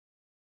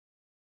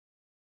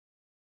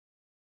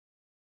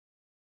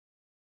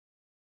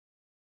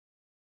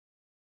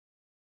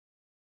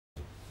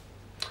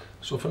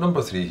So for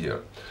number 3 here,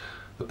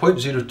 the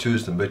point 02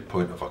 is the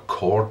midpoint of a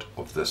chord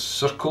of this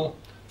circle.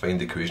 Find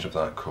the equation of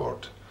that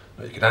chord.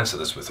 Now you could answer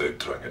this without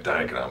drawing a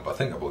diagram, but I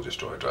think I will just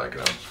draw a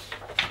diagram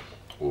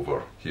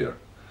over here.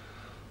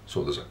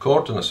 So there's a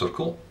chord in a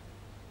circle.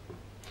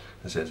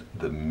 It says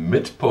the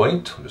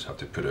midpoint, I'll just have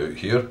to put it out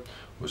here,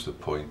 was the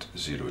point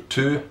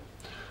 02.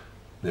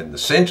 Then the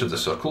centre of the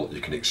circle you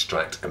can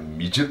extract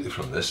immediately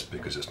from this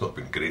because it's not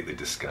been greatly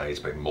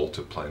disguised by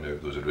multiplying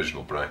out those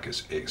original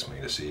brackets, x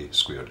minus a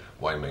squared,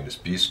 y minus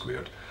b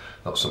squared.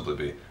 That'll simply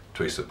be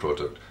twice the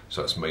product,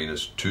 so that's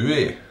minus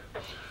 2a.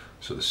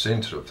 So the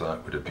centre of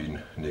that would have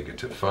been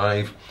negative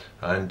 5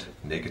 and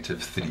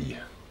negative 3.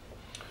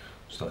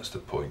 So that's the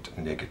point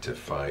negative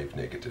 5,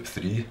 negative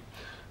 3.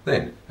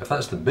 Then, if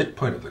that's the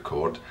midpoint of the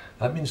chord,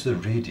 that means the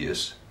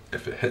radius,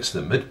 if it hits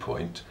the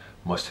midpoint,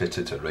 must hit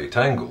it at right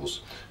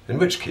angles, in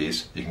which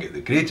case you can get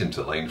the gradient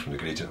of the line from the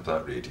gradient of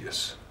that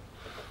radius.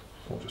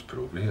 I'll just put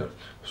over here.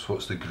 So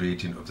what's the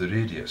gradient of the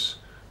radius?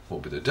 What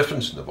will be the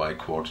difference in the y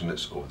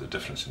coordinates over the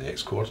difference in the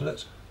x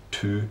coordinates?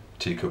 2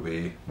 take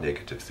away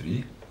negative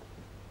 3.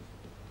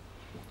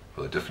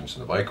 For the difference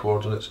in the y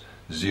coordinates,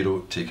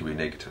 0 take away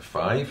negative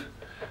 5.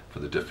 For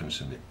the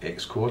difference in the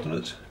x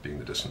coordinates, being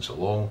the distance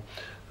along,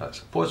 that's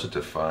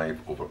positive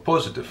 5 over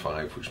positive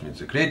 5, which means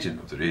the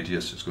gradient of the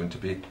radius is going to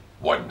be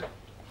 1.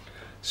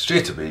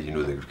 Straight away you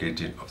know the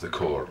gradient of the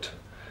chord.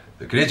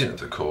 The gradient of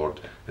the chord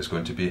is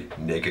going to be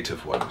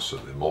negative 1, so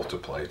they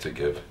multiply to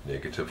give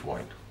negative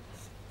 1.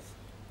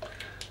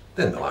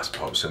 Then the last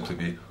part will simply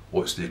be,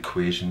 what's the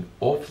equation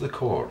of the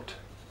chord?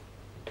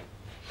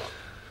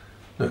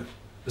 Now,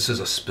 this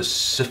is a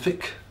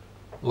specific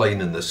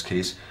line in this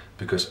case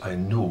because I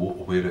know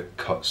where it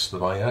cuts the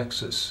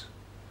y-axis.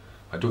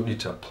 I don't need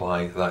to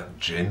apply that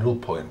general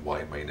point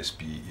y minus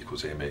b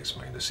equals mx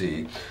minus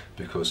a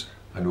because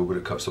I know where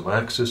it cuts the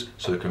y-axis,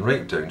 so I can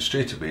write down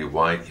straight away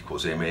y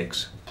equals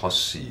mx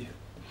plus c.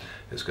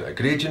 It's got a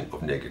gradient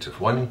of negative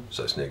 1,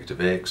 so that's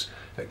negative x.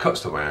 It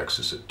cuts the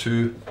y-axis at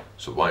 2,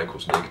 so y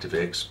equals negative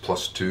x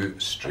plus 2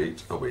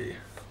 straight away.